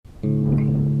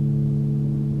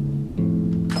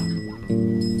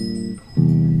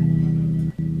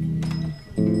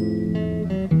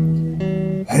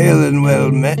Hail and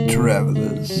well met,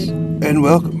 travelers, and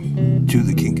welcome to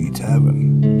the Kinky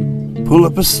Tavern. Pull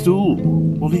up a stool.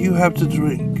 What do you have to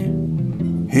drink?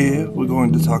 Here, we're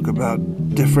going to talk about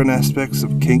different aspects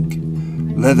of kink,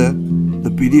 leather, the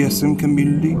BDSM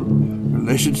community,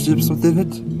 relationships within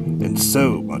it, and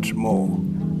so much more.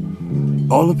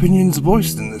 All opinions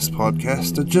voiced in this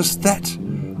podcast are just that,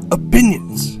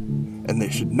 opinions, and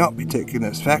they should not be taken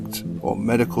as fact or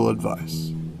medical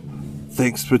advice.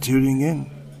 Thanks for tuning in.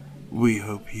 We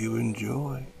hope you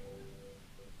enjoy.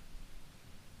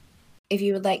 If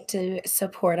you would like to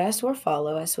support us or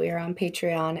follow us, we are on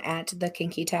Patreon at The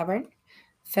Kinky Tavern,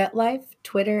 FetLife,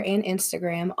 Twitter, and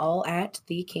Instagram, all at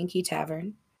The Kinky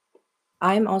Tavern.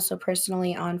 I'm also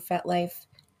personally on FetLife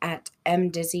at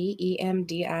mdizzy,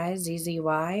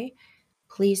 EMDIZZY.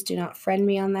 Please do not friend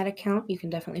me on that account. You can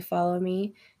definitely follow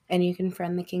me, and you can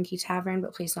friend The Kinky Tavern,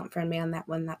 but please don't friend me on that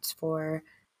one. That's for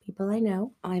people I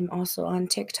know. I'm also on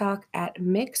TikTok at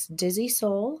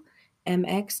MixDizzySoul,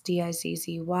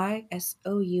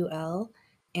 MXDIZZYSOUL,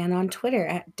 and on Twitter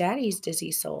at Daddy's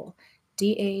Dizzy Soul,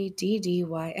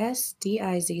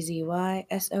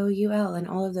 DADDYSDIZZYSOUL, and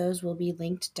all of those will be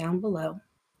linked down below.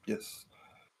 Yes.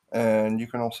 And you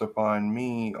can also find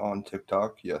me on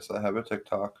TikTok. Yes, I have a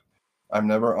TikTok. I'm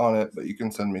never on it, but you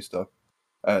can send me stuff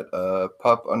at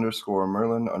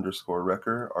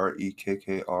pup_Merlin_Recker,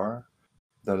 REKKR.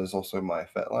 That is also my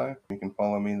FetLife. You can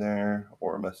follow me there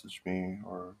or message me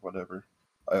or whatever.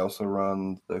 I also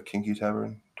run the Kinky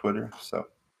Tavern Twitter, so.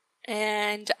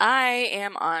 And I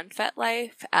am on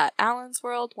FetLife at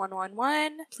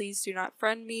AllensWorld111. Please do not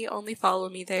friend me, only follow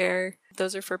me there.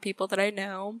 Those are for people that I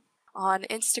know. On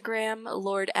Instagram,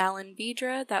 Lord Allen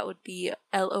Vidra, that would be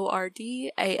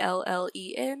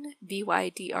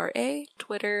LORDALLENVYDRA.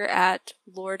 Twitter at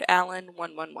Lord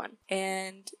Allen111.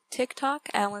 And TikTok,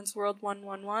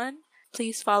 AllensWorld111.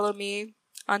 Please follow me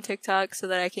on TikTok so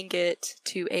that I can get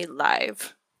to a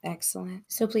live. Excellent.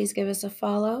 So please give us a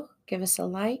follow, give us a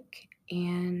like,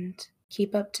 and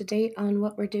keep up to date on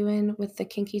what we're doing with the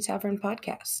Kinky Tavern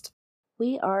podcast.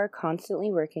 We are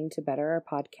constantly working to better our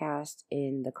podcast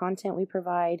in the content we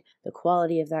provide, the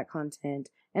quality of that content,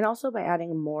 and also by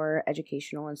adding more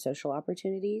educational and social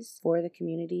opportunities for the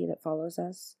community that follows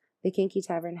us. The Kinky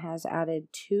Tavern has added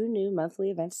 2 new monthly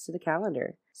events to the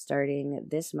calendar, starting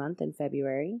this month in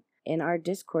February. In our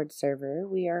Discord server,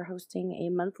 we are hosting a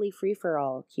monthly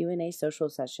free-for-all Q&A social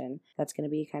session. That's going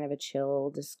to be kind of a chill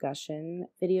discussion,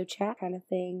 video chat kind of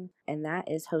thing, and that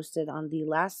is hosted on the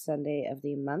last Sunday of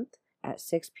the month at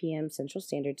 6 p.m. Central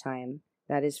Standard Time.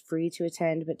 That is free to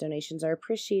attend, but donations are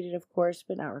appreciated, of course,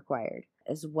 but not required.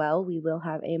 As well, we will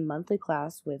have a monthly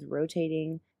class with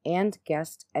rotating and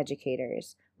guest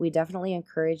educators. We definitely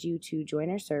encourage you to join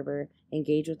our server,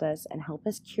 engage with us, and help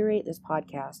us curate this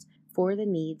podcast for the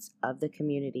needs of the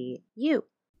community. The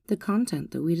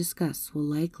content that we discuss will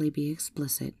likely be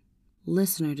explicit.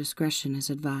 Listener discretion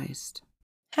is advised.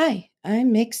 Hi,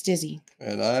 I'm MixDizzy.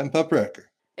 And I'm Pup Recker.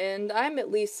 And I'm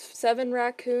at least 7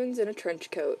 raccoons in a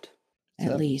trench coat.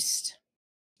 At least.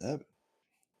 7.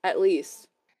 At least.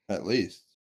 At least.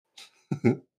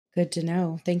 Good to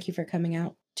know. Thank you for coming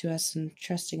out to us and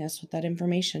trusting us with that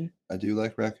information. I do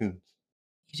like raccoons.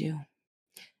 You do.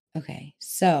 Okay,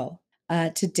 so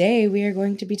today we are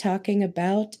going to be talking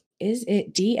about, is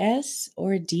it DS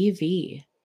or DV?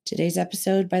 Today's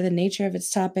episode, by the nature of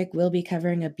its topic, will be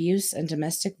covering abuse and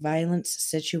domestic violence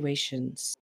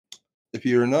situations. If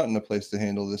you are not in a place to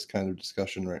handle this kind of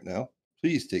discussion right now,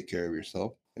 please take care of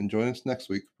yourself and join us next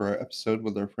week for our episode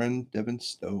with our friend Devin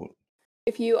Stone.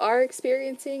 If you are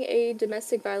experiencing a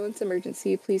domestic violence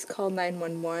emergency, please call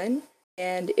 911.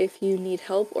 And if you need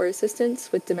help or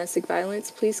assistance with domestic violence,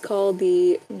 please call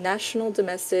the National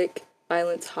Domestic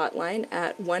Violence Hotline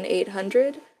at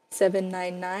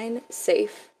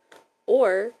 1-800-799-SAFE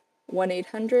or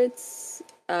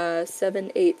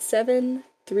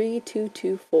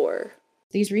 1-800-787-3224.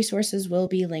 These resources will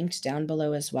be linked down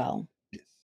below as well. Yes.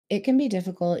 It can be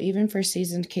difficult, even for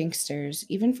seasoned kinksters,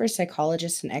 even for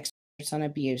psychologists and experts on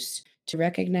abuse, to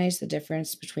recognize the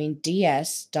difference between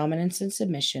DS, dominance and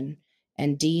submission,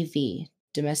 and DV,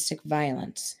 domestic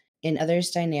violence, in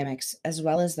others' dynamics as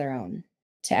well as their own.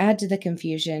 To add to the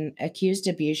confusion, accused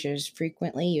abusers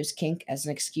frequently use kink as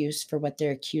an excuse for what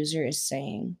their accuser is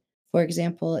saying. For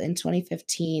example, in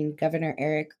 2015, Governor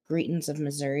Eric Greitens of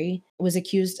Missouri was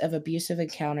accused of abusive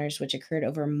encounters which occurred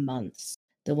over months.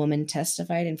 The woman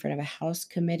testified in front of a House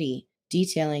committee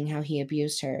detailing how he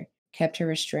abused her, kept her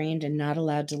restrained and not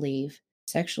allowed to leave,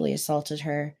 sexually assaulted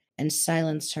her, and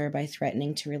silenced her by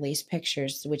threatening to release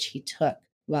pictures which he took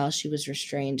while she was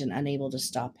restrained and unable to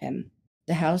stop him.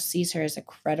 The House sees her as a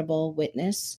credible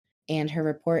witness and her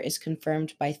report is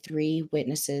confirmed by 3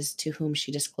 witnesses to whom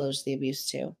she disclosed the abuse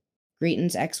to.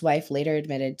 Greeton's ex-wife later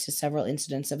admitted to several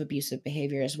incidents of abusive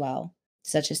behavior as well,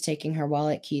 such as taking her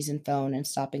wallet, keys, and phone and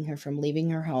stopping her from leaving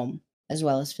her home, as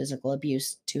well as physical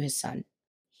abuse to his son.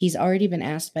 He's already been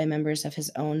asked by members of his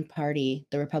own party,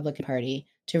 the Republican Party,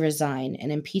 to resign,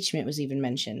 and impeachment was even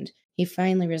mentioned. He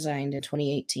finally resigned in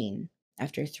 2018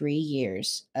 after 3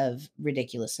 years of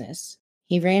ridiculousness.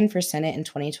 He ran for Senate in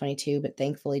 2022, but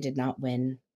thankfully did not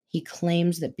win. He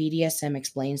claims that BDSM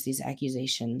explains these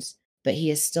accusations, but he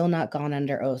has still not gone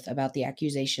under oath about the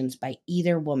accusations by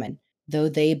either woman, though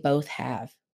they both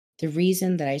have. The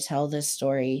reason that I tell this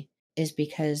story is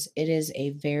because it is a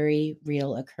very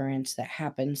real occurrence that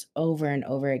happens over and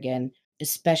over again,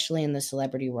 especially in the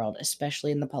celebrity world,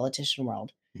 especially in the politician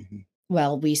world. Mm-hmm.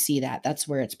 Well, we see that. That's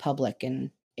where it's public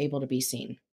and able to be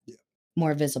seen. Yeah.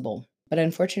 More visible. But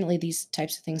unfortunately, these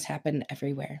types of things happen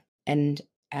everywhere. And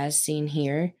as seen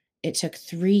here, it took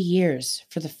 3 years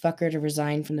for the fucker to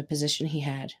resign from the position he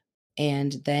had.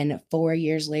 And then 4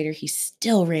 years later, he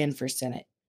still ran for Senate.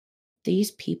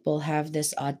 These people have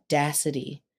this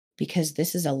audacity because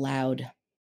this is allowed.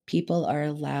 People are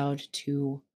allowed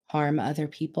to harm other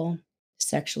people,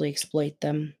 sexually exploit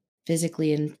them,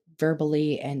 physically and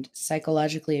verbally and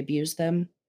psychologically abuse them,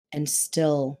 and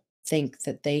still think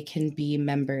that they can be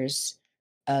members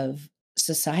of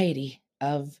society,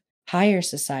 of higher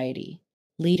society,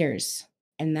 leaders.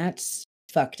 And that's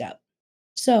fucked up.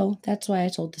 So that's why I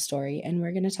told the story, and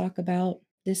we're going to talk about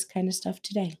this kind of stuff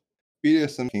today.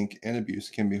 BDSM, kink, and abuse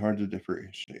can be hard to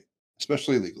differentiate,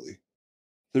 especially legally.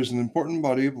 There's an important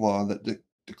body of law that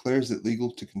declares it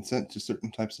legal to consent to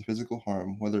certain types of physical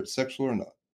harm, whether it's sexual or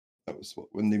not. That was what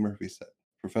Wendy Murphy said,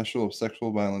 professor of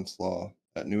sexual violence law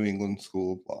at New England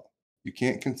School of Law. You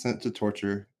can't consent to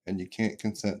torture, and you can't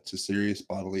consent to serious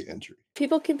bodily injury.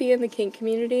 People can be in the kink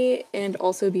community and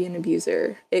also be an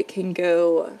abuser. It can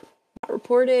go not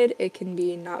reported, it can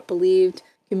be not believed,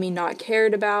 it can be not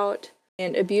cared about,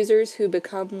 and abusers who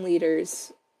become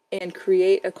leaders and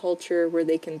create a culture where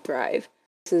they can thrive.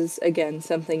 This is, again,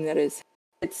 something that is,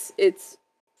 it's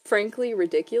frankly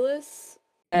ridiculous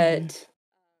that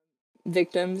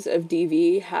victims of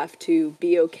DV have to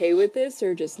be okay with this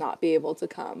or just not be able to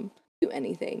come do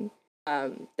anything.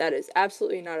 That is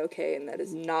absolutely not okay, and that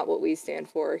is not what we stand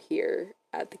for here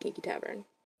at the Kinky Tavern.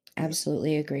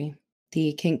 Absolutely agree.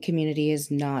 The kink community is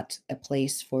not a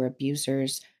place for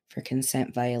abusers, for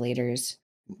consent violators.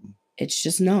 It's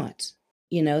just not.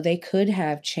 You know, they could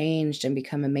have changed and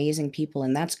become amazing people,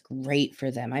 and that's great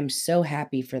for them. I'm so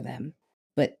happy for them.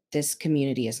 But this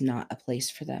community is not a place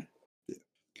for them. Yeah.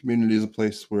 Community is a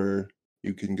place where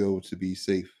you can go to be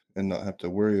safe and not have to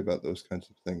worry about those kinds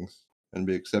of things and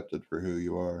be accepted for who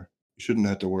you are. You shouldn't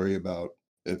have to worry about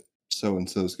if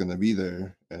so-and-so is going to be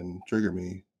there and trigger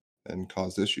me and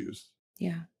cause issues.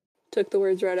 Yeah. Took the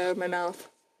words right out of my mouth.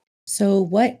 So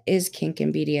what is kink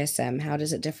and BDSM? How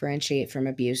does it differentiate from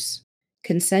abuse?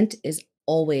 Consent is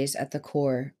always at the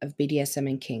core of BDSM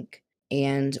and kink.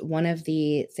 And one of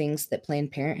the things that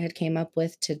Planned Parenthood came up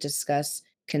with to discuss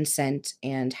consent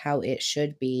and how it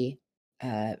should be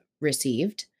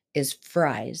received is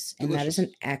FRIES, and that is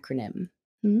an acronym.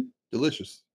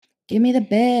 Delicious. Give me the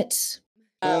bits.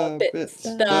 The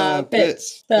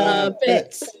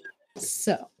bits.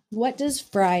 So, what does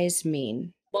FRIES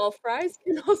mean? Well, fries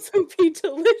can also be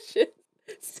delicious.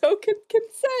 So can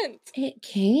consent. It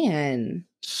can.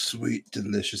 Sweet,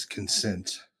 delicious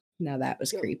consent. Now that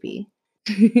was creepy.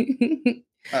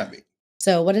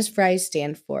 So what does FRIES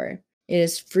stand for? It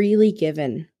is freely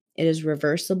given. It is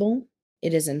reversible.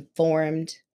 It is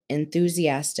informed,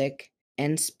 enthusiastic,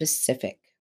 and specific.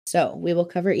 So we will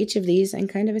cover each of these and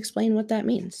kind of explain what that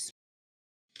means.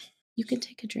 You can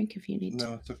take a drink if you need to.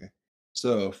 No, it's okay.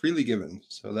 So freely given.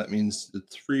 So that means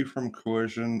it's free from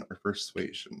coercion or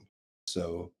persuasion.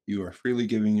 So you are freely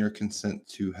giving your consent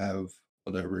to have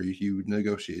whatever you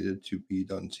negotiated to be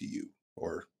done to you,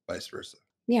 or vice versa.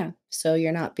 Yeah. So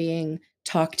you're not being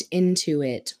talked into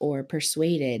it or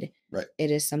persuaded. Right.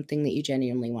 It is something that you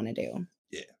genuinely want to do.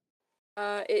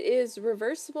 Yeah. It is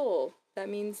reversible. That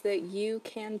means that you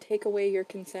can take away your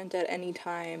consent at any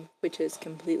time, which is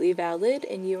completely valid,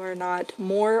 and you are not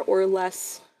more or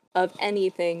less of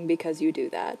anything because you do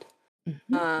that.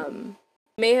 Mm-hmm.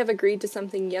 May have agreed to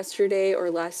something yesterday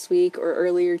or last week or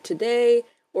earlier today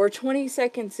or 20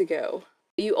 seconds ago.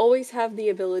 You always have the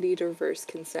ability to reverse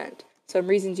consent. Some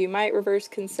reasons you might reverse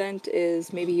consent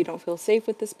is maybe you don't feel safe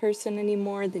with this person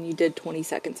anymore than you did 20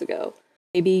 seconds ago.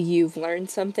 Maybe you've learned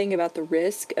something about the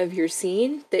risk of your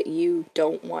scene that you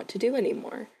don't want to do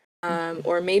anymore.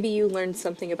 Or maybe you learned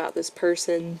something about this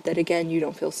person that, again, you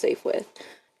don't feel safe with.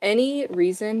 Any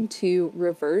reason to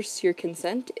reverse your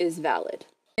consent is valid.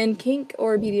 In kink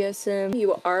or BDSM,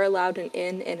 you are allowed an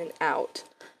in and an out.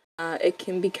 It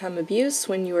can become abuse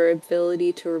when your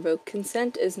ability to revoke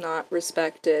consent is not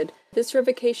respected. This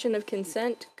revocation of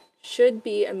consent should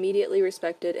be immediately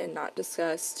respected and not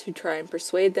discussed to try and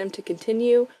persuade them to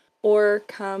continue or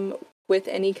come with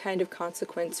any kind of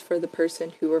consequence for the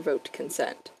person who revoked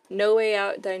consent. No way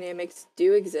out dynamics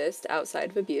do exist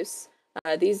outside of abuse.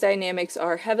 These dynamics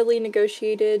are heavily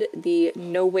negotiated. The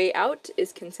no way out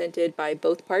is consented by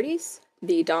both parties,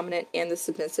 the dominant and the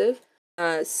submissive.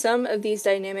 Some of these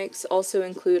dynamics also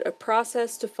include a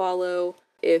process to follow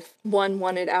if one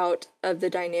wanted out of the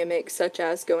dynamic, such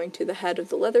as going to the head of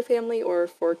the Leather family or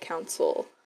for counsel.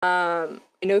 I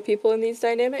know people in these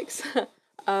dynamics.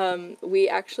 We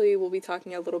actually will be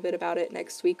talking a little bit about it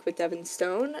next week with Devin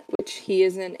Stone, which he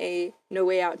is in a no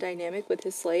way out dynamic with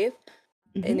his slave.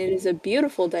 And it is a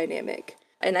beautiful dynamic.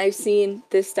 And I've seen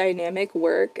this dynamic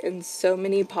work in so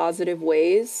many positive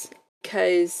ways,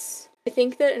 because I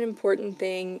think that an important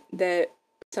thing that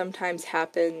sometimes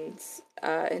happens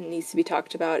and needs to be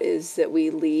talked about is that we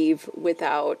leave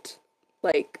without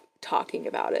like talking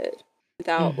about it,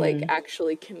 without like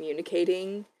actually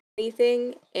communicating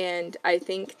anything. And I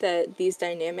think that these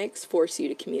dynamics force you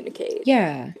to communicate.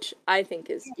 Yeah. Which I think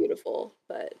is beautiful.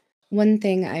 But one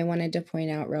thing I wanted to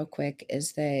point out real quick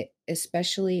is that,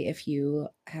 especially if you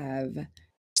have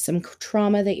some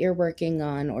trauma that you're working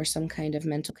on or some kind of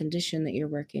mental condition that you're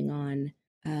working on,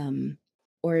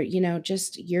 or,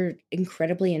 just you're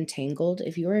incredibly entangled.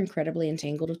 If you're incredibly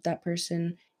entangled with that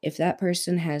person, if that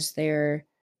person has their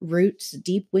roots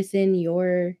deep within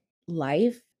your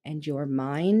life and your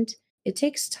mind, it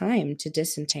takes time to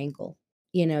disentangle.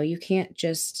 You can't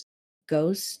just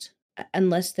ghost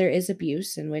unless there is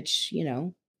abuse, in which,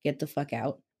 get the fuck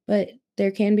out. But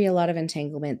there can be a lot of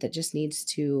entanglement that just needs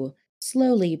to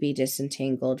slowly be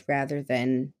disentangled rather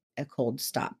than a cold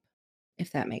stop,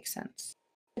 if that makes sense.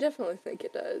 I definitely think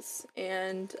it does.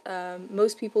 And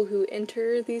most people who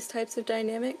enter these types of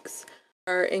dynamics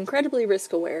are incredibly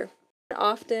risk aware and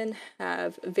often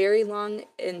have very long,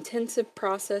 intensive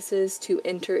processes to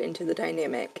enter into the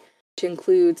dynamic, which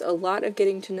includes a lot of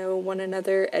getting to know one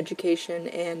another, education,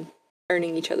 and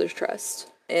earning each other's trust.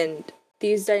 And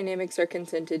these dynamics are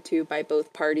consented to by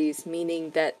both parties, meaning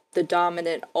that the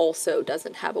dominant also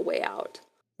doesn't have a way out.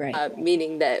 Right.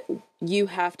 Meaning that you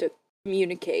have to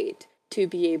communicate to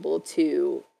be able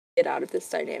to get out of this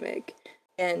dynamic.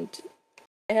 And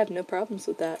I have no problems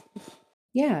with that.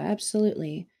 Yeah,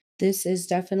 absolutely. This is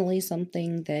definitely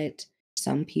something that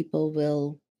some people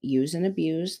will use and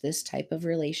abuse, this type of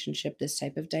relationship, this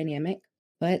type of dynamic.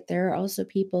 But there are also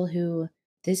people who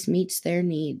this meets their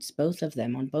needs, both of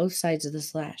them on both sides of the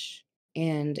slash.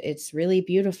 And it's really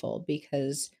beautiful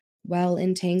because while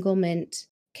entanglement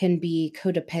can be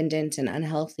codependent and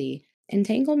unhealthy,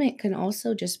 entanglement can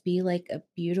also just be like a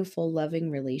beautiful,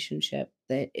 loving relationship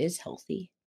that is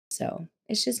healthy. So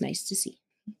it's just nice to see.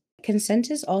 Consent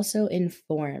is also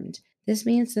informed. This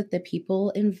means that the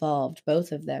people involved,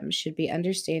 both of them, should be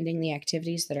understanding the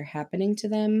activities that are happening to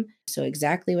them. So,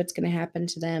 exactly what's going to happen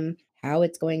to them, how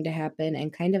it's going to happen,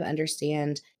 and kind of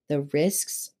understand the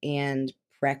risks and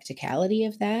practicality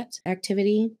of that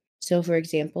activity. So, for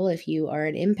example, if you are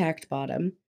an impact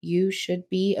bottom, you should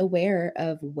be aware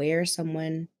of where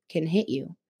someone can hit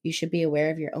you. You should be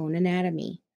aware of your own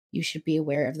anatomy. You should be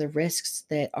aware of the risks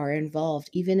that are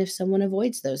involved, even if someone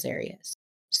avoids those areas.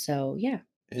 So, yeah.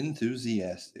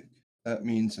 Enthusiastic. That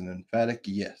means an emphatic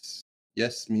yes.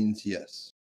 Yes means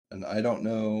yes. And I don't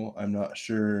know, I'm not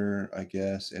sure, I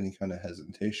guess any kind of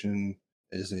hesitation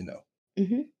is a no.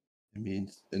 Mm-hmm. It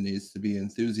means it needs to be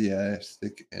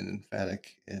enthusiastic and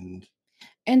emphatic and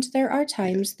there are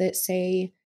times that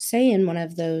say in one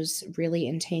of those really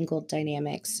entangled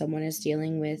dynamics, someone is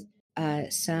dealing with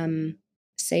some,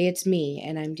 say it's me,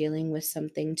 and I'm dealing with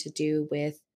something to do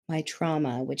with my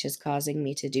trauma, which is causing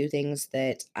me to do things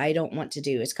that I don't want to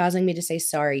do. It's causing me to say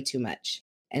sorry too much.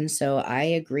 And so I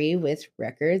agree with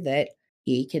Wrecker that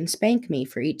he can spank me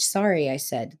for each sorry I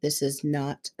said. This is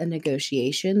not a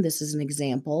negotiation. This is an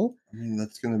example. I mean,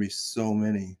 that's going to be so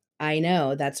many. I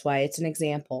know. That's why it's an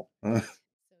example.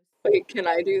 Wait, can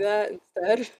I do that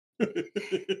instead?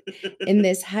 In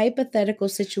this hypothetical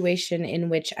situation in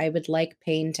which I would like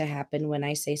pain to happen when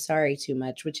I say sorry too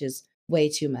much, which is way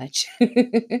too much,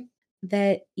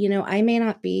 that, I may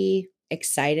not be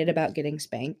excited about getting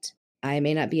spanked. I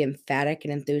may not be emphatic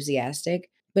and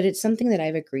enthusiastic, but it's something that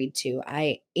I've agreed to.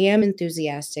 I am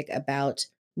enthusiastic about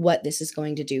what this is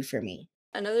going to do for me.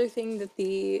 Another thing that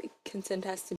the consent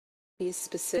has to be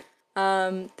specific.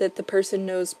 that the person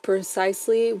knows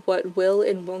precisely what will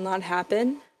and will not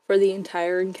happen for the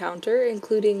entire encounter,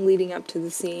 including leading up to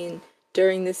the scene,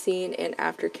 during the scene, and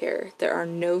aftercare. There are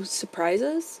no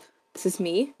surprises. This is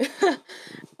me.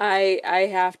 I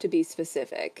have to be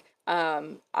specific.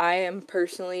 I am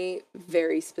personally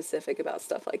very specific about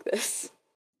stuff like this.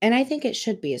 And I think it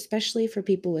should be, especially for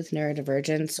people with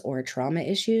neurodivergence or trauma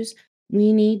issues.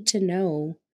 We need to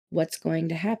know what's going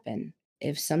to happen.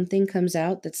 If something comes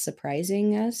out that's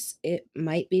surprising us, it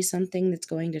might be something that's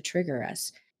going to trigger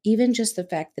us. Even just the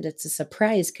fact that it's a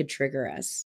surprise could trigger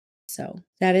us. So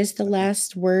that is the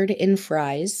last word in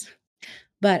fries.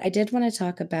 But I did want to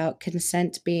talk about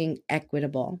consent being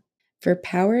equitable. For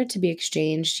power to be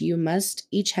exchanged, you must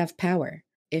each have power.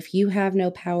 If you have no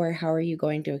power, how are you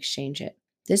going to exchange it?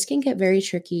 This can get very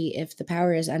tricky if the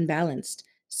power is unbalanced,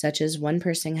 such as one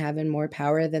person having more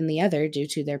power than the other due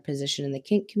to their position in the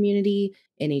kink community,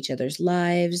 in each other's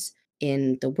lives,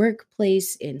 in the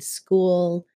workplace, in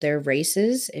school, their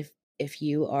races. If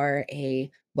you are a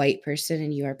white person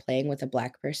and you are playing with a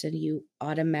black person, you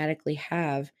automatically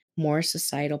have more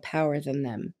societal power than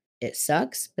them. It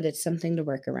sucks, but it's something to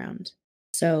work around.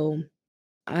 So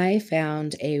I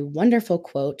found a wonderful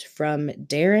quote from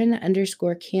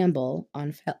Darren_Campbell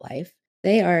on FetLife.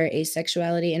 They are a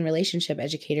sexuality and relationship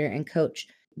educator and coach.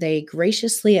 They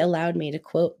graciously allowed me to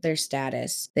quote their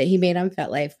status that he made on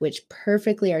FetLife, which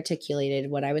perfectly articulated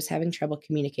what I was having trouble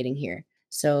communicating here.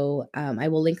 So I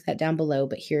will link that down below,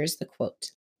 but here's the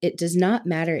quote. It does not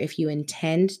matter if you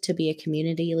intend to be a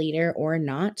community leader or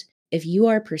not. If you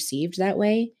are perceived that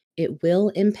way, it will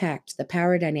impact the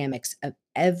power dynamics of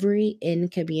every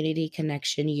in-community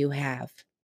connection you have.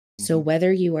 So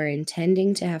whether you are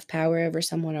intending to have power over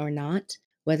someone or not,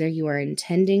 whether you are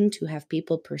intending to have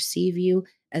people perceive you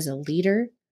as a leader,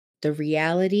 the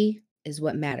reality is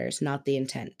what matters, not the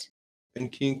intent. In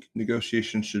kink,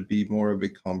 negotiation should be more of a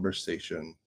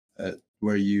conversation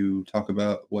where you talk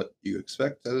about what you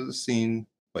expect out of the scene,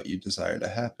 what you desire to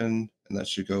happen, and that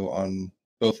should go on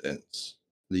both ends,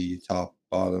 the top,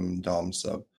 bottom, dom,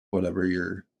 sub, whatever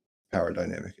your power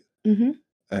dynamic is. Mm-hmm.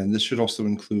 And this should also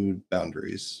include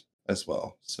boundaries as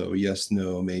well. So yes,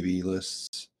 no, maybe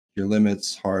lists, your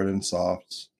limits, hard and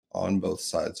soft, on both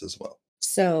sides as well.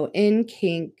 So in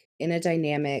kink, in a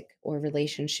dynamic or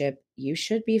relationship, you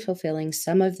should be fulfilling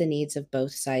some of the needs of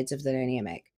both sides of the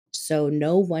dynamic. So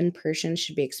no one person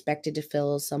should be expected to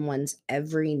fill someone's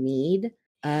every need.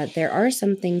 There are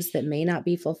some things that may not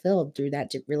be fulfilled through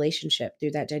that relationship,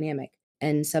 through that dynamic,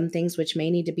 and some things which may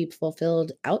need to be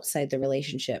fulfilled outside the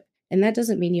relationship. And that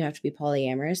doesn't mean you have to be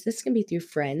polyamorous. This can be through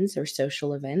friends or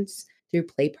social events, through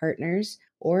play partners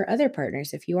or other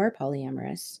partners if you are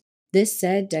polyamorous. This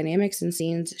said, dynamics and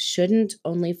scenes shouldn't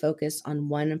only focus on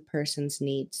one person's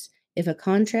needs. If a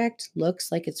contract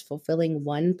looks like it's fulfilling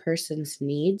one person's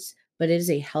needs, but it is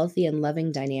a healthy and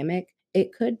loving dynamic,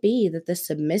 it could be that the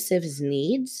submissive's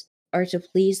needs are to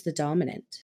please the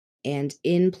dominant. And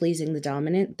in pleasing the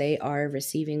dominant, they are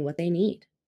receiving what they need.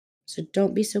 So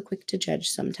don't be so quick to judge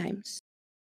sometimes.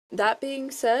 That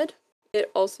being said,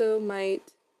 it also might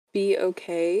be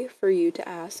okay for you to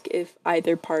ask if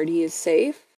either party is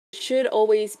safe. It should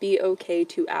always be okay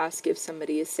to ask if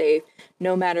somebody is safe,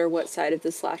 no matter what side of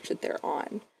the slash that they're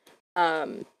on.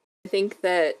 I think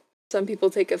that some people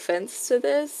take offense to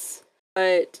this,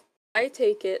 but I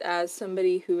take it as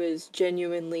somebody who is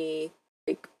genuinely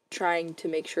like trying to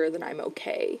make sure that I'm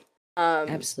okay.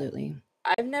 Absolutely.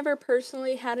 I've never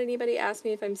personally had anybody ask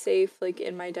me if I'm safe, like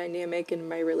in my dynamic and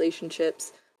my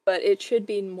relationships, but it should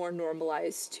be more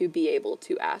normalized to be able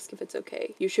to ask if it's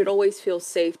okay. You should always feel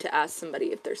safe to ask somebody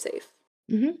if they're safe.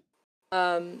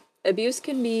 Mm-hmm. Abuse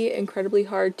can be incredibly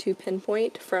hard to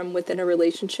pinpoint from within a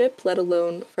relationship, let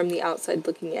alone from the outside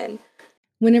looking in.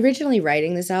 When originally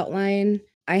writing this outline,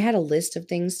 I had a list of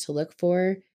things to look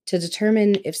for to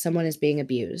determine if someone is being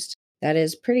abused. That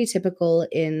is pretty typical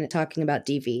in talking about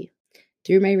DV.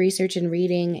 Through my research and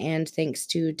reading, and thanks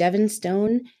to Devin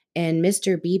Stone and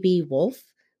Mr. B.B. Wolf,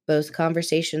 both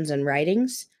conversations and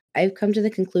writings, I've come to the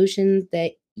conclusion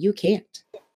that you can't.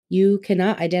 You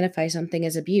cannot identify something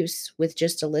as abuse with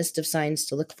just a list of signs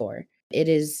to look for. It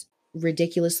is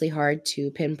ridiculously hard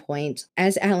to pinpoint.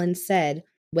 As Alan said,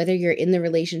 whether you're in the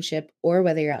relationship or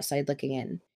whether you're outside looking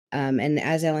in. And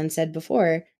as Ellen said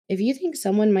before, if you think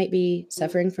someone might be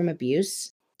suffering from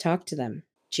abuse, talk to them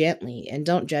gently and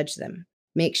don't judge them.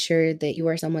 Make sure that you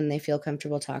are someone they feel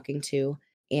comfortable talking to.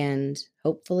 And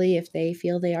hopefully, if they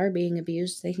feel they are being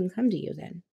abused, they can come to you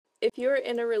then. If you're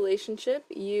in a relationship,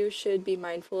 you should be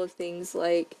mindful of things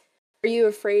like, are you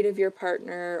afraid of your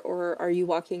partner or are you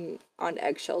walking on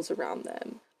eggshells around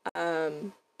them?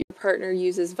 Your partner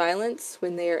uses violence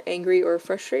when they are angry or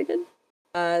frustrated.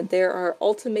 There are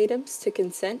ultimatums to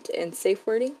consent and safe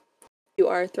wording. You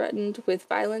are threatened with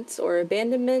violence or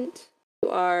abandonment. You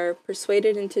are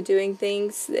persuaded into doing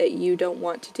things that you don't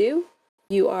want to do.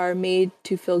 You are made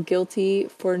to feel guilty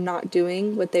for not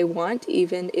doing what they want,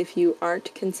 even if you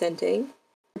aren't consenting.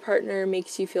 Your partner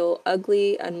makes you feel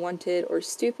ugly, unwanted, or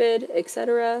stupid,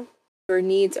 etc. Your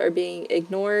needs are being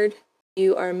ignored.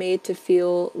 You are made to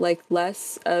feel like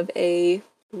less of a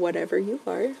whatever you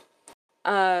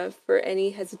are for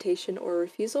any hesitation or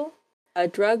refusal.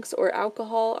 Drugs or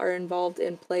alcohol are involved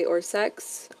in play or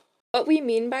sex. What we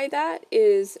mean by that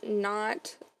is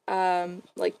not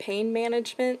like pain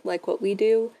management, like what we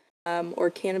do, or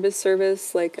cannabis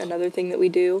service, like another thing that we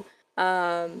do.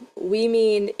 We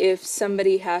mean if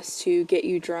somebody has to get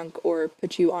you drunk or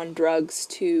put you on drugs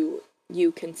to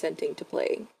you consenting to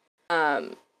playing.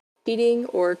 Cheating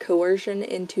or coercion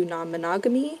into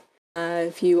non-monogamy.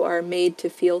 If you are made to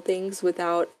feel things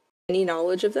without any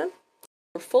knowledge of them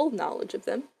or full knowledge of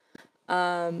them.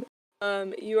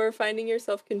 You are finding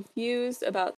yourself confused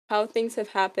about how things have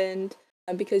happened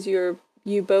because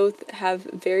you both have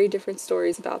very different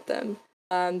stories about them.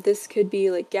 This could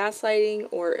be like gaslighting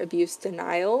or abuse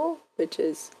denial, which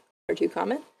is far too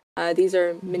common. These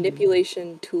are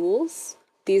manipulation tools.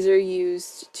 These are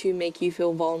used to make you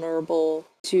feel vulnerable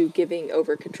to giving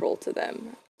over control to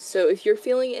them. So if you're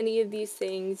feeling any of these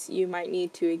things, you might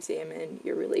need to examine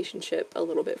your relationship a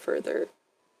little bit further.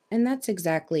 And that's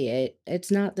exactly it. It's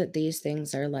not that these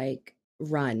things are like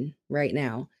run right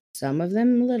now. Some of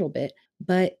them a little bit,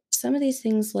 but some of these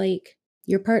things like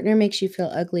your partner makes you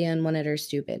feel ugly, unwanted, or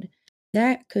stupid.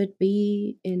 That could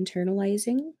be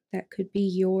internalizing. That could be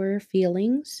your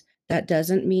feelings. That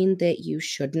doesn't mean that you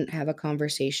shouldn't have a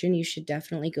conversation. You should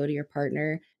definitely go to your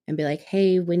partner and be like,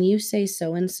 hey, when you say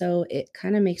so and so, it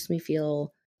kind of makes me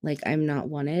feel like I'm not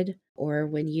wanted. Or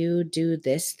when you do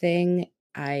this thing,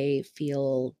 I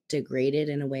feel degraded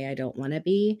in a way I don't want to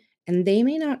be. And they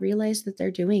may not realize that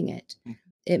they're doing it.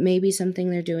 It may be something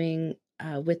they're doing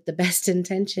with the best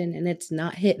intention and it's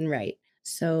not hitting right.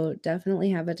 So definitely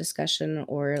have a discussion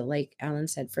or, like Alan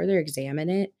said, further examine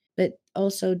it. But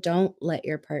also don't let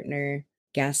your partner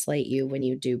gaslight you when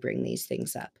you do bring these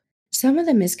things up. Some of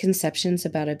the misconceptions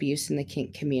about abuse in the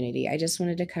kink community, I just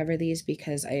wanted to cover these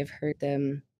because I have heard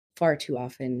them far too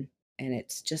often and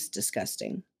it's just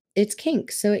disgusting. It's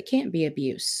kink, so it can't be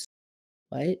abuse.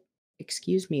 What?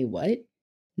 Excuse me, what?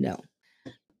 No.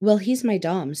 Well, he's my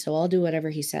dom, so I'll do whatever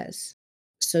he says.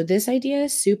 So this idea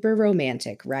is super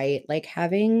romantic, right? Like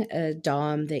having a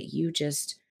dom that you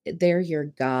just they're your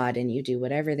god and you do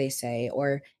whatever they say,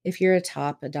 or if you're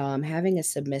a dom, having a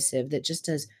submissive that just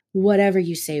does whatever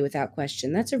you say without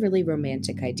question. That's a really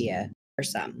romantic idea for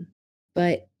some.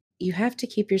 But you have to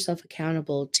keep yourself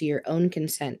accountable to your own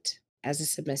consent as a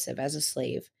submissive, as a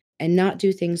slave, and not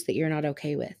do things that you're not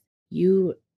okay with.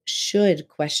 You should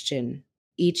question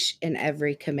each and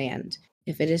every command.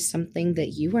 If it is something that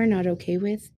you are not okay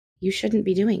with, you shouldn't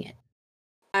be doing it.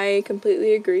 I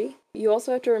completely agree. You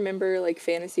also have to remember like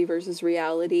fantasy versus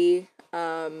reality.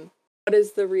 What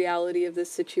is the reality of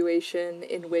this situation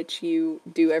in which you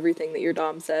do everything that your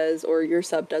dom says or your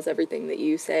sub does everything that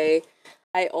you say?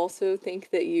 I also think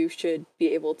that you should be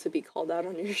able to be called out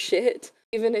on your shit.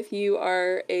 Even if you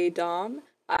are a dom,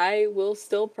 I will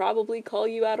still probably call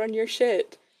you out on your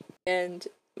shit. And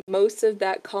most of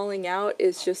that calling out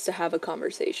is just to have a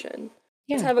conversation.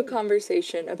 Let's have a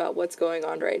conversation about what's going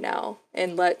on right now,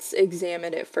 and let's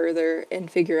examine it further and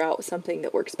figure out something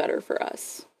that works better for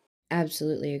us.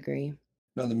 Absolutely agree.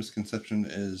 Another misconception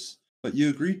is, but you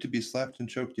agreed to be slapped and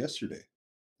choked yesterday.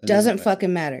 That Doesn't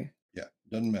fucking matter. Yeah,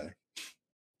 doesn't matter.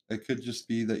 It could just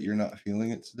be that you're not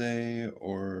feeling it today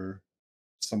or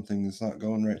something's not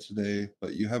going right today,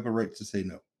 but you have a right to say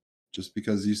no. Just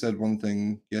because you said one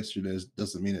thing yesterday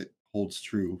doesn't mean it holds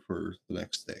true for the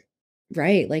next day.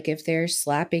 Right. Like if they're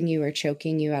slapping you or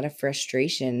choking you out of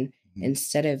frustration Mhm.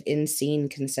 instead of in scene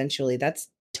consensually, that's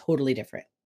totally different.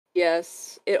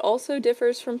 Yes, it also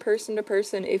differs from person to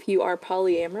person if you are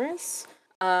polyamorous.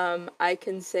 I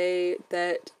can say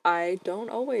that I don't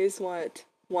always want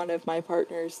one of my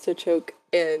partners to choke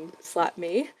and slap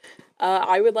me.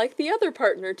 I would like the other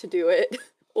partner to do it.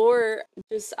 Or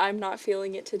just, I'm not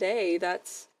feeling it today.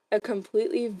 That's a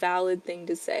completely valid thing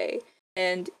to say.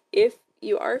 And if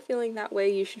you are feeling that way,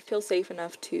 you should feel safe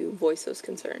enough to voice those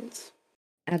concerns.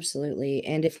 Absolutely.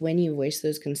 And if when you voice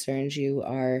those concerns, you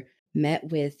are met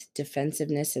with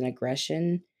defensiveness and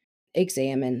aggression,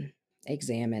 examine,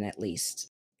 examine at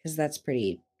least, because that's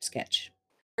pretty sketch.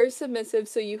 You're submissive,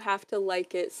 so you have to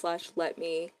like it / let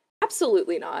me.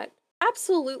 Absolutely not.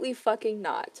 Absolutely fucking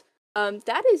not.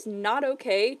 That is not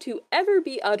okay to ever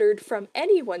be uttered from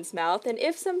anyone's mouth, and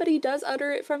if somebody does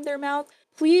utter it from their mouth,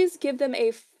 please give them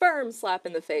a firm slap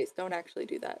in the face. Don't actually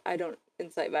do that. I don't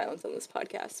incite violence on this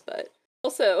podcast, but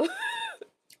also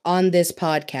On this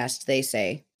podcast, they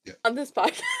say. on this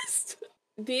podcast.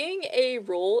 Being a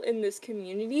role in this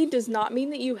community does not mean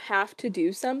that you have to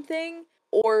do something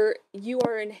or you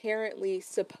are inherently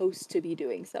supposed to be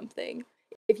doing something.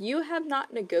 If you have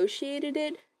not negotiated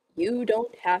it, you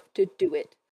don't have to do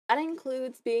it. That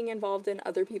includes being involved in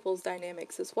other people's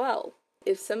dynamics as well.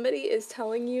 If somebody is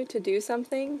telling you to do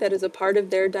something that is a part of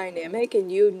their dynamic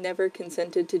and you never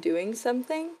consented to doing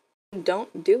something,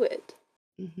 don't do it.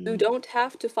 You don't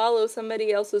have to follow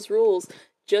somebody else's rules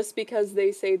just because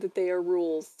they say that they are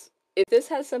rules. If this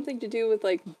has something to do with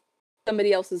like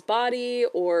somebody else's body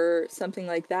or something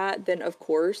like that, then of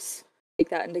course take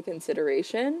that into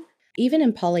consideration. Even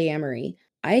in polyamory,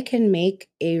 I can make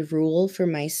a rule for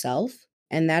myself,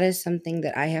 and that is something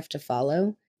that I have to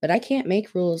follow, but I can't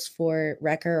make rules for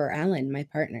Wrecker or Alan, my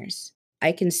partners.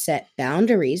 I can set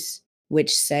boundaries,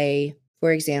 which say,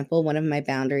 for example, one of my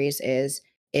boundaries is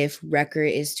if Wrecker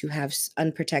is to have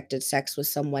unprotected sex with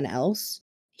someone else,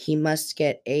 he must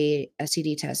get a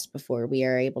STD test before we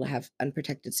are able to have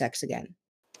unprotected sex again.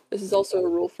 This is also a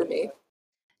rule for me.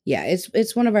 Yeah,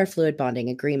 it's one of our fluid bonding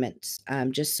agreements,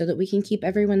 just so that we can keep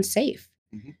everyone safe.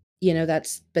 You know,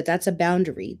 that's a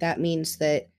boundary. That means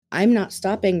that I'm not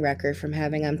stopping Wrecker from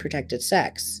having unprotected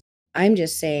sex. I'm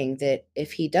just saying that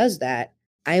if he does that,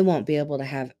 I won't be able to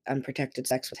have unprotected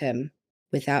sex with him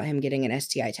without him getting an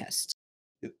STI test.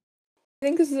 I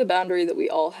think this is a boundary that we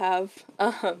all have.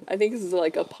 I think this is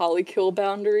like a polykill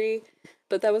boundary,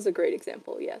 but that was a great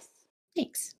example, yes.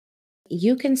 Thanks.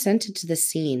 You consented to the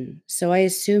scene, so I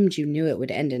assumed you knew it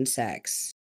would end in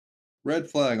sex.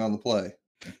 Red flag on the play.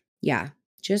 Yeah,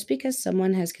 just because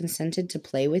someone has consented to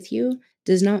play with you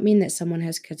does not mean that someone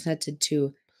has consented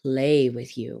to play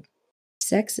with you.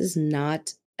 Sex is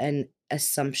not an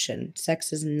assumption.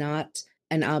 Sex is not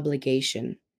an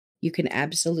obligation. You can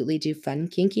absolutely do fun,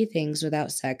 kinky things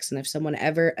without sex. And if someone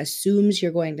ever assumes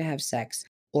you're going to have sex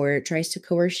or tries to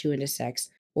coerce you into sex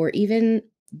or even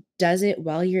does it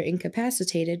while you're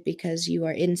incapacitated because you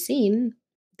are in scene,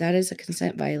 that is a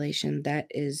consent violation. That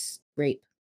is rape.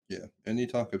 Yeah, any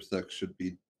talk of sex should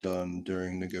be done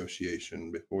during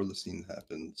negotiation before the scene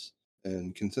happens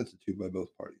and consented to by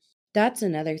both parties. That's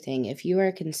another thing. If you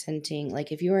are consenting,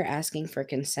 like if you are asking for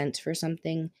consent for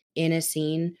something in a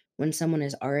scene when someone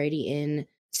is already in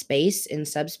space, in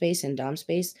subspace, in dom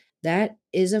space, that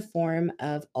is a form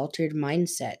of altered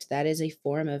mindset. That is a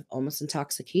form of almost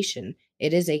intoxication.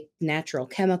 It is a natural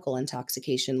chemical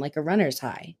intoxication, like a runner's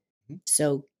high.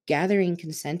 So gathering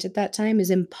consent at that time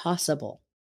is impossible.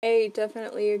 I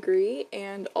definitely agree,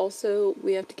 and also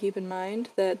we have to keep in mind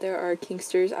that there are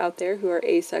kinksters out there who are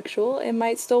asexual and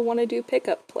might still want to do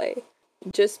pickup play.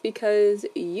 Just because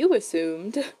you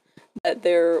assumed that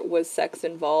there was sex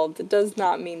involved does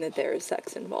not mean that there is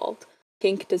sex involved.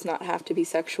 Kink does not have to be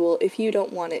sexual if you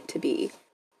don't want it to be.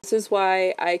 This is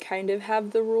why I kind of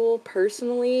have the rule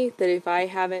personally that if I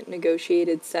haven't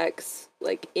negotiated sex,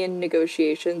 like in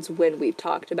negotiations when we've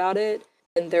talked about it,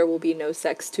 then there will be no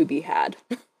sex to be had.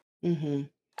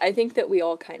 I think that we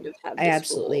all kind of have this I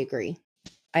absolutely rule. agree.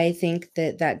 I think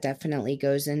that that definitely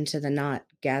goes into the not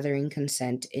gathering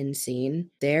consent in scene.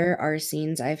 There are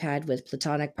scenes I've had with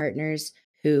platonic partners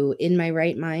who, in my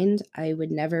right mind, I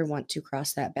would never want to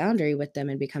cross that boundary with them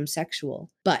and become sexual.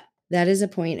 But that is a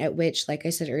point at which, like I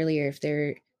said earlier, if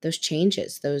they're those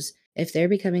changes, if they're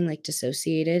becoming like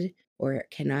dissociated or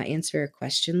cannot answer a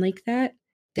question like that,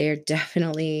 they're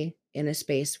definitely in a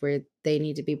space where they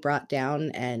need to be brought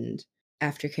down and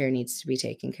aftercare needs to be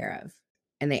taken care of.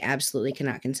 And they absolutely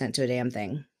cannot consent to a damn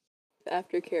thing.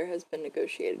 Aftercare has been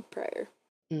negotiated prior.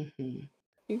 Mm-hmm.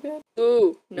 You good?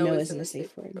 Ooh, No isn't a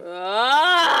safe word.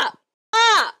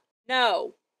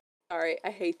 No. Sorry,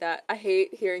 I hate that. I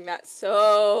hate hearing that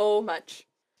so much.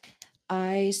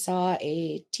 I saw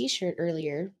a t-shirt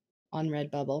earlier on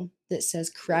Redbubble that says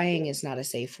crying is not a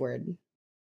safe word.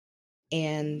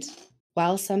 And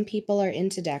while some people are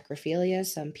into dacrophilia,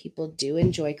 some people do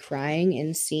enjoy crying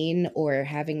in scene or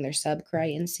having their sub cry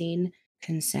in scene.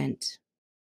 Consent.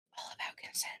 All about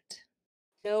consent.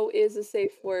 No is a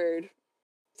safe word.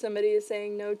 Somebody is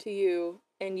saying no to you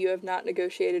and you have not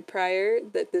negotiated prior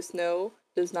that this no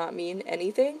does not mean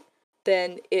anything,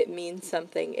 then it means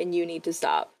something and you need to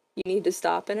stop. You need to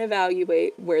stop and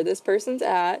evaluate where this person's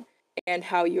at and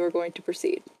how you're going to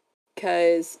proceed.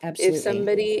 Because if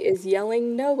somebody is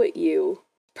yelling no at you,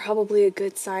 probably a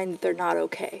good sign that they're not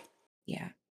okay. Yeah.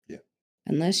 Yeah.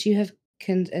 Unless you have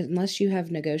unless you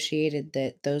have negotiated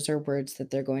that those are words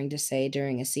that they're going to say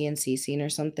during a CNC scene or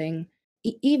something,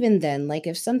 even then, like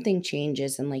if something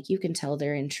changes and like you can tell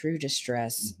they're in true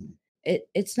distress,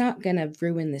 it's not gonna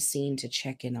ruin the scene to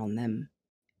check in on them.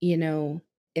 You know,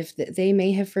 if they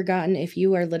may have forgotten, if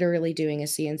you are literally doing a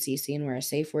CNC scene where a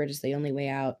safe word is the only way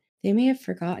out, they may have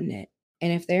forgotten it.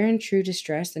 And if they're in true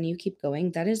distress and you keep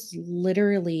going, that is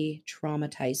literally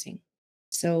traumatizing.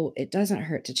 So it doesn't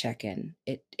hurt to check in.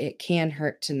 It can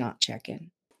hurt to not check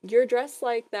in. You're dressed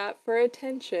like that for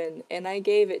attention, and I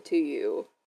gave it to you.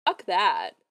 Fuck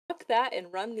that. Fuck that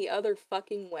and run the other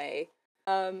fucking way.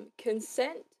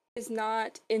 Consent is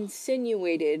not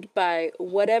insinuated by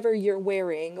whatever you're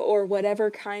wearing or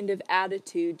whatever kind of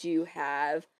attitude you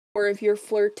have, or if you're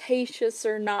flirtatious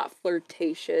or not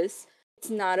flirtatious. It's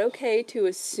not okay to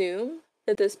assume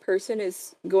that this person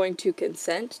is going to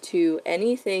consent to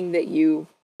anything that you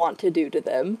want to do to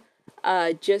them,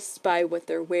 just by what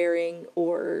they're wearing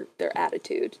or their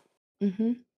attitude.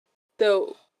 Mm-hmm.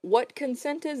 So, what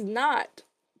consent is not?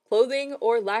 Clothing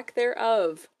or lack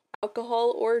thereof,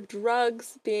 alcohol or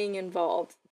drugs being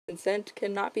involved. Consent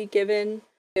cannot be given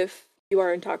if you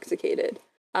are intoxicated.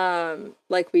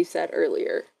 Like we said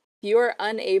earlier, if you are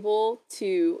unable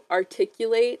to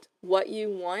articulate what you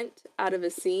want out of a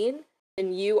scene,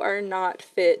 then you are not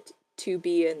fit to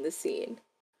be in the scene.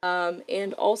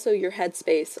 And also your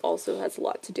headspace also has a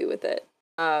lot to do with it.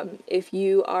 If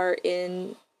you are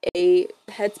in a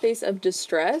headspace of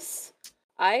distress,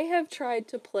 I have tried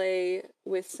to play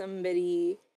with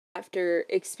somebody after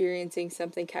experiencing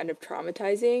something kind of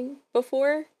traumatizing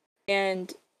before,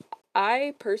 and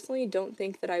I personally don't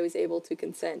think that I was able to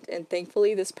consent, and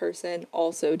thankfully this person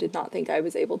also did not think I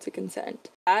was able to consent.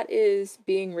 That is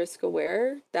being risk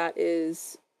aware. That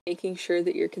is making sure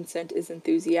that your consent is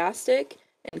enthusiastic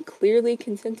and clearly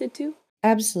consented to.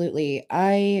 Absolutely.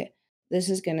 This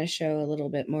is going to show a little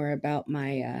bit more about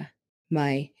my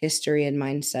history and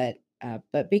mindset.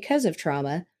 But because of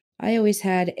trauma, I always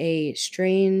had a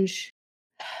strange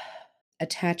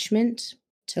attachment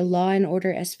to Law and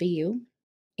Order SVU.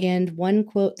 And one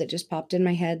quote that just popped in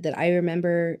my head that I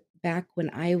remember back when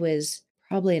I was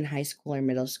probably in high school or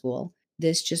middle school,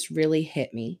 this just really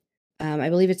hit me. I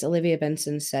believe it's Olivia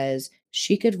Benson says,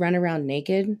 "She could run around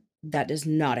naked. That does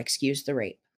not excuse the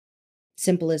rape."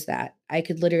 Simple as that. I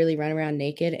could literally run around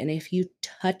naked, and if you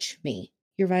touch me,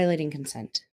 you're violating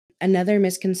consent. Another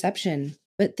misconception,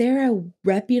 but they're a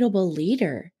reputable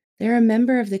leader. They're a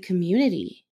member of the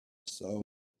community. So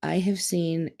I have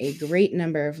seen a great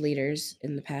number of leaders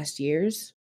in the past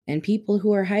years and people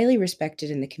who are highly respected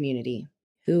in the community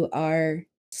who are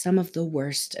some of the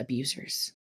worst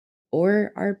abusers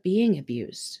or are being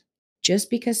abused.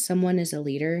 Just because someone is a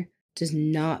leader does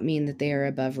not mean that they are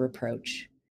above reproach.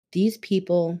 These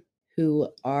people who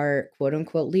are quote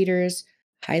unquote leaders,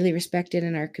 highly respected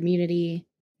in our community,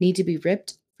 need to be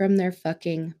ripped from their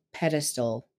fucking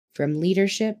pedestal, from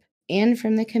leadership and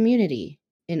from the community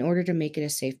in order to make it a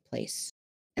safe place.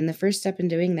 And the first step in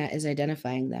doing that is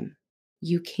identifying them.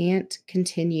 You can't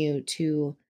continue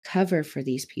to cover for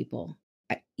these people.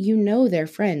 You know their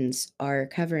friends are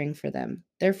covering for them.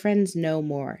 Their friends know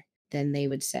more than they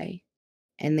would say.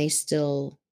 And they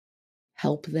still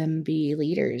help them be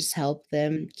leaders, help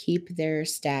them keep their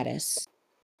status.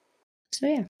 So,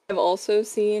 yeah. I've also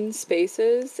seen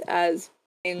spaces as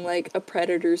in like a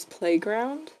predator's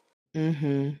playground.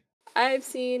 Mm-hmm. I've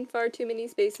seen far too many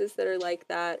spaces that are like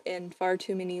that and far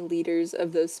too many leaders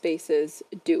of those spaces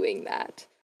doing that.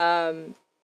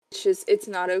 It's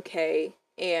not okay.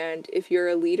 And if you're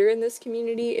a leader in this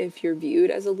community, if you're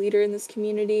viewed as a leader in this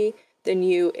community, then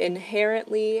you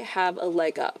inherently have a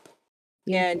leg up.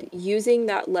 Yeah. And using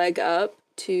that leg up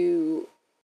to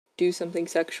do something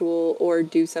sexual or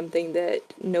do something that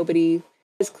nobody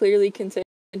has clearly consented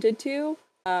to,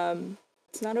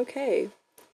 it's not okay.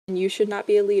 And you should not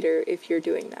be a leader if you're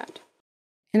doing that.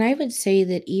 And I would say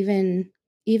that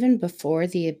even before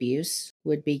the abuse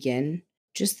would begin,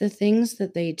 just the things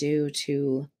that they do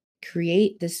to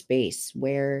create the space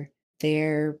where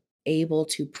they're able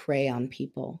to prey on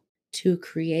people, to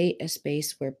create a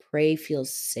space where prey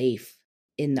feels safe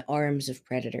in the arms of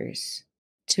predators,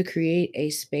 to create a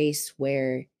space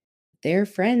where their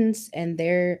friends and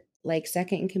their like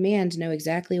second in command know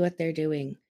exactly what they're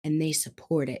doing and they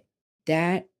support it.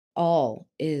 That all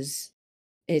is,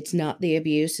 it's not the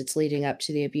abuse, it's leading up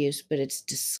to the abuse, but it's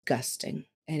disgusting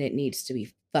and it needs to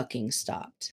be fucking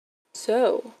stopped.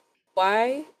 So,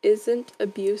 why isn't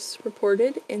abuse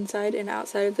reported inside and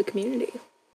outside of the community?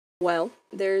 Well,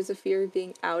 there's a fear of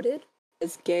being outed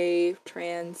as gay,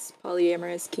 trans,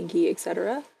 polyamorous, kinky,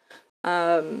 etc.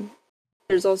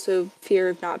 There's also fear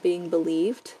of not being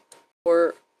believed,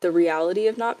 or the reality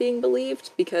of not being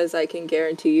believed, because I can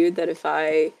guarantee you that if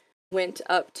I went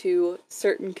up to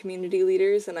certain community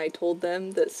leaders and I told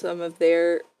them that some of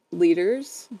their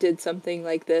leaders did something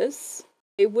like this,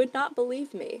 they would not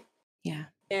believe me. Yeah.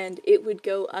 And it would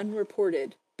go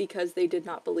unreported because they did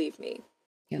not believe me.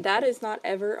 Yep. That is not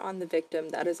ever on the victim.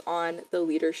 That is on the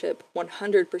leadership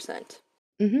 100%.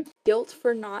 Mm-hmm. Guilt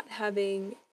for not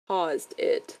having caused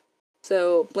it.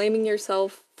 So blaming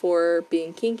yourself for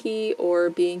being kinky or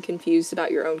being confused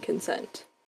about your own consent.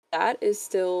 That is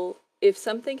still, if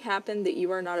something happened that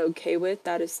you are not okay with,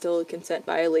 that is still a consent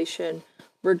violation,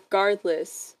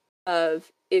 regardless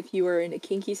of if you are in a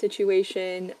kinky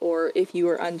situation or if you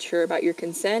are unsure about your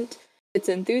consent. It's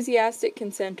enthusiastic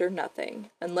consent or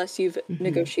nothing, unless you've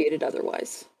negotiated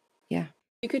otherwise. Yeah.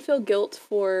 You could feel guilt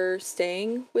for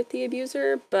staying with the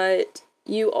abuser, but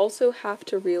you also have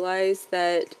to realize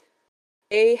that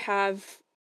they've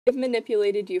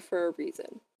manipulated you for a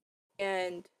reason.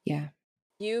 And yeah,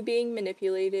 you being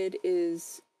manipulated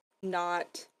is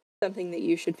not something that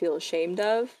you should feel ashamed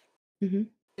of. Mm-hmm.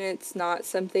 And it's not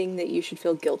something that you should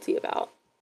feel guilty about.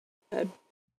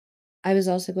 I was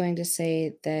also going to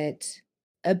say that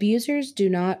abusers do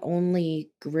not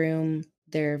only groom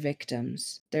their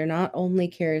victims, they're not only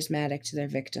charismatic to their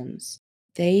victims,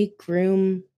 they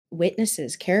groom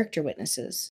witnesses, character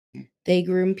witnesses. They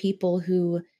groom people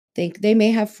who think they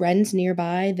may have friends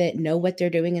nearby that know what they're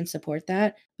doing and support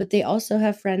that, but they also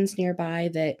have friends nearby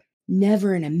that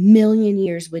never in a million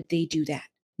years would they do that.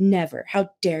 Never.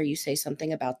 How dare you say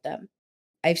something about them?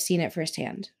 I've seen it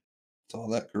firsthand. It's all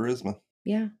that charisma.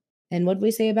 Yeah. And what did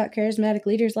we say about charismatic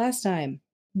leaders last time?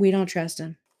 We don't trust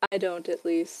them. I don't, at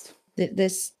least.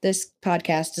 This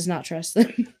podcast does not trust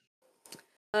them.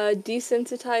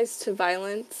 Desensitized to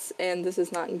violence, and this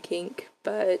is not in kink,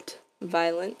 but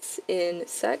violence in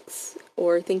sex,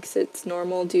 or thinks it's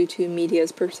normal due to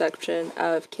media's perception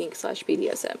of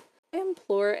kink/BDSM. I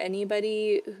implore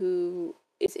anybody who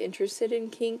is interested in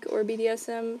kink or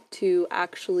BDSM to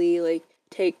actually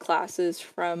take classes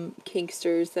from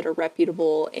kinksters that are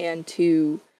reputable and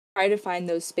to try to find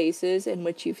those spaces in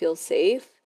which you feel safe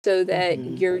so that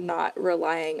you're not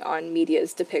relying on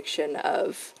media's depiction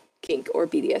of kink or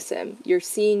BDSM. You're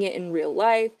seeing it in real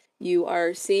life, you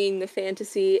are seeing the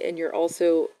fantasy, and you're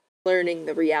also learning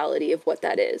the reality of what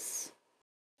that is.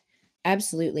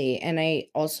 Absolutely. And I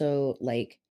also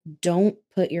don't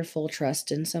put your full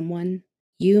trust in someone.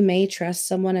 You may trust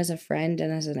someone as a friend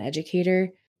and as an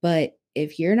educator, but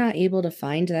if you're not able to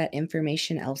find that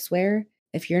information elsewhere,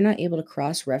 if you're not able to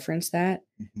cross-reference that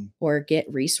or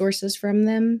get resources from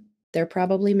them, they're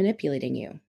probably manipulating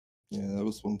you. Yeah, that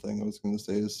was one thing I was going to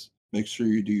say is make sure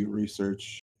you do your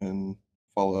research and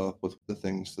follow up with the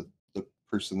things that the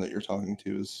person that you're talking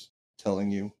to is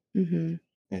telling you.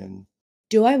 And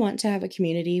do I want to have a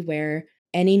community where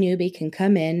any newbie can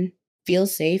come in, feel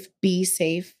safe, be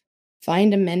safe,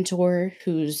 find a mentor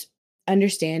who's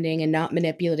understanding and not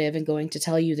manipulative and going to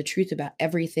tell you the truth about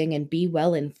everything and be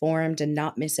well informed and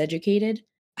not miseducated?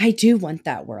 I do want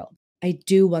that world. I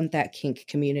do want that kink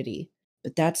community,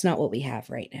 but that's not what we have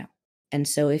right now. And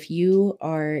so if you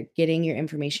are getting your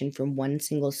information from one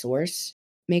single source,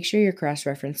 make sure you're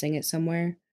cross-referencing it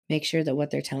somewhere. Make sure that what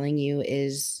they're telling you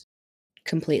is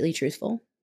completely truthful,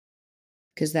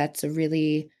 because that's a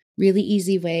really, really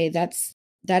easy way.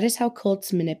 That is how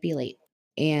cults manipulate.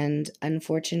 And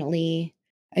unfortunately,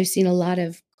 I've seen a lot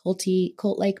of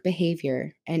cult-like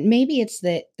behavior. And maybe it's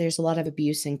that there's a lot of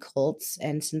abuse in cults.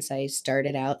 And since I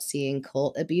started out seeing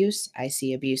cult abuse, I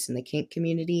see abuse in the kink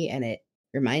community, and it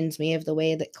reminds me of the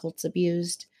way that cults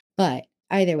abused. But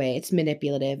either way, it's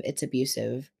manipulative, it's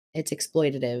abusive, it's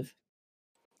exploitative.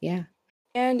 Yeah.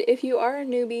 And if you are a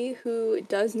newbie who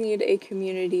does need a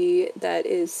community that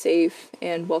is safe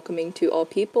and welcoming to all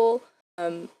people,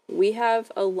 we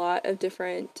have a lot of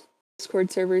different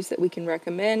Discord servers that we can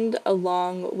recommend,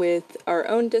 along with our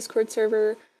own Discord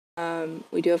server.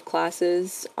 We do have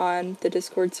classes on the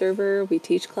Discord server. We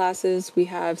teach classes. We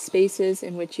have spaces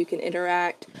in which you can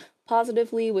interact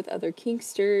positively with other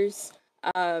kinksters.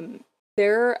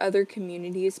 There are other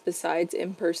communities besides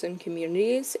in-person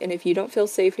communities, and if you don't feel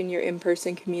safe in your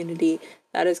in-person community,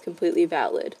 that is completely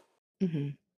valid.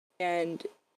 And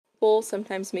people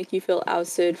sometimes make you feel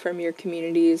ousted from your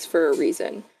communities for a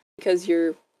reason, because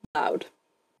you're loud.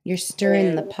 You're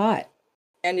stirring the pot.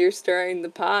 And you're stirring the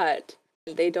pot.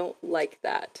 They don't like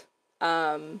that.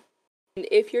 And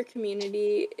if your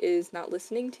community is not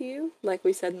listening to you, like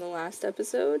we said in the last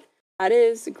episode, that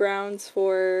is grounds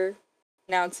for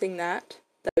announcing that.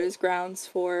 That is grounds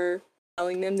for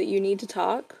telling them that you need to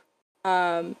talk.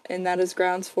 And that is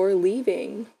grounds for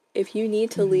leaving. If you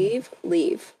need to leave,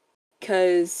 leave.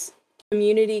 Because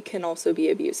community can also be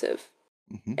abusive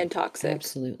and toxic.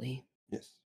 Absolutely. Yes.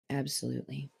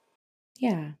 Absolutely.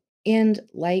 Yeah. And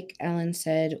like Alan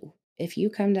said, if you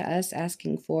come to us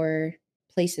asking for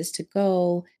places to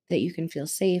go that you can feel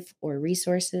safe or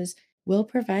resources, we'll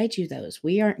provide you those.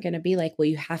 We aren't going to be like, well,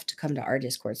 you have to come to our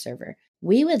Discord server.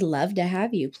 We would love to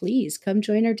have you. Please come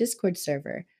join our Discord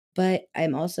server. But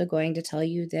I'm also going to tell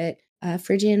you that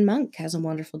Phrygian Monk has a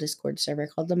wonderful Discord server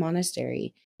called The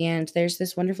Monastery. And there's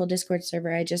this wonderful Discord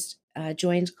server I just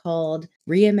joined called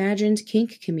Reimagined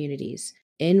Kink Communities,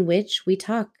 in which we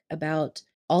talk about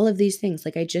all of these things.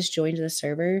 Like, I just joined the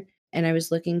server and I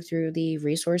was looking through the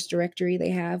resource directory they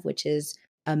have, which is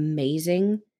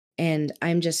amazing. And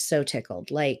I'm just so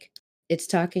tickled. Like, it's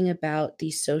talking about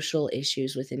the social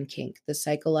issues within kink, the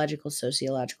psychological,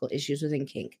 sociological issues within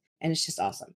kink. And it's just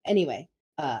awesome. Anyway,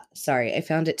 sorry, I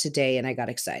found it today and I got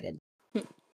excited.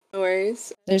 No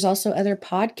worries. There's also other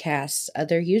podcasts,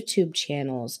 other YouTube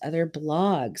channels, other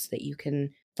blogs that you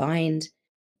can find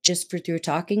just through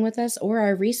talking with us, or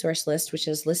our resource list, which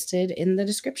is listed in the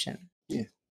description. Yeah.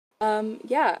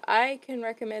 Yeah, I can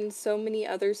recommend so many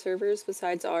other servers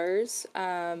besides ours.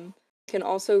 Can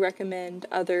also recommend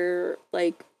other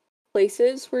like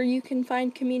places where you can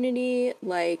find community,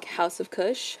 like House of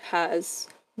Kush has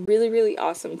really, really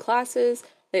awesome classes.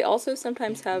 They also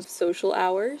sometimes have social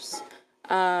hours.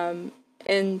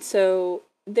 And so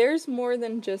there's more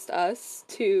than just us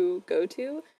to go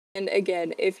to. And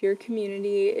again, if your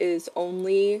community is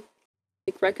only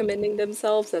like recommending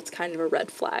themselves, that's kind of a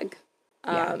red flag.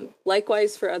 Yeah.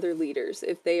 Likewise for other leaders,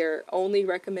 if they are only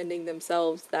recommending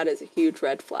themselves, that is a huge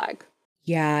red flag.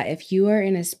 Yeah, if you are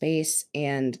in a space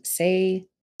and say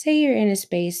you're in a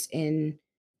space in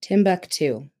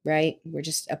Timbuktu, right? We're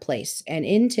just a place. And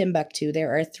in Timbuktu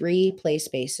there are 3 play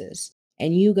spaces.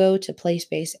 And you go to play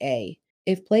space A.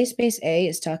 If play space A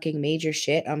is talking major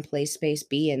shit on play space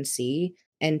B and C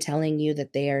and telling you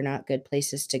that they are not good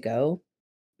places to go,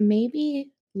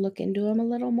 maybe look into them a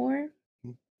little more.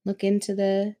 Look into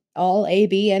the all A,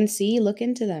 B, and C, look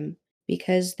into them,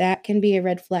 because that can be a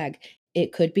red flag.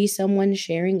 It could be someone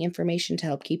sharing information to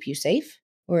help keep you safe,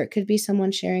 or it could be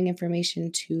someone sharing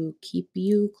information to keep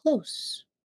you close.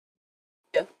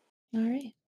 Yeah. All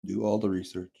right. Do all the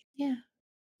research. Yeah.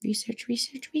 Research,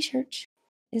 research, research.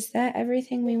 Is that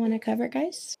everything we want to cover,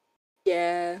 guys?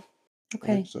 Yeah. I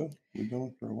Okay. think so. We've done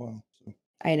it for a while. So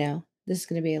I know. This is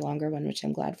going to be a longer one, which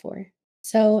I'm glad for.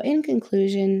 So, in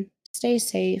conclusion, stay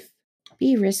safe,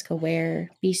 be risk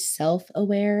aware, be self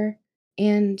aware,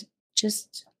 and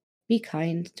just be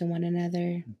kind to one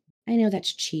another. I know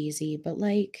that's cheesy, but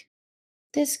like,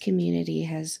 this community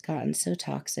has gotten so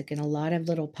toxic in a lot of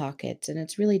little pockets, and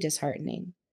it's really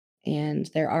disheartening. And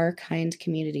there are kind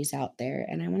communities out there,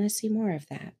 and I want to see more of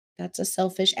that. That's a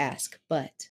selfish ask,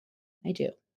 but I do.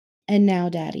 And now,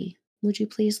 Daddy, would you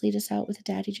please lead us out with a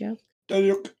daddy joke? Daddy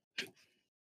joke.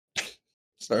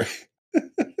 Sorry.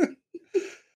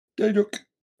 Daddy joke.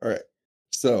 All right.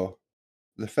 So,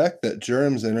 the fact that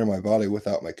germs enter my body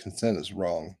without my consent is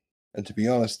wrong. And to be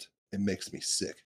honest, it makes me sick.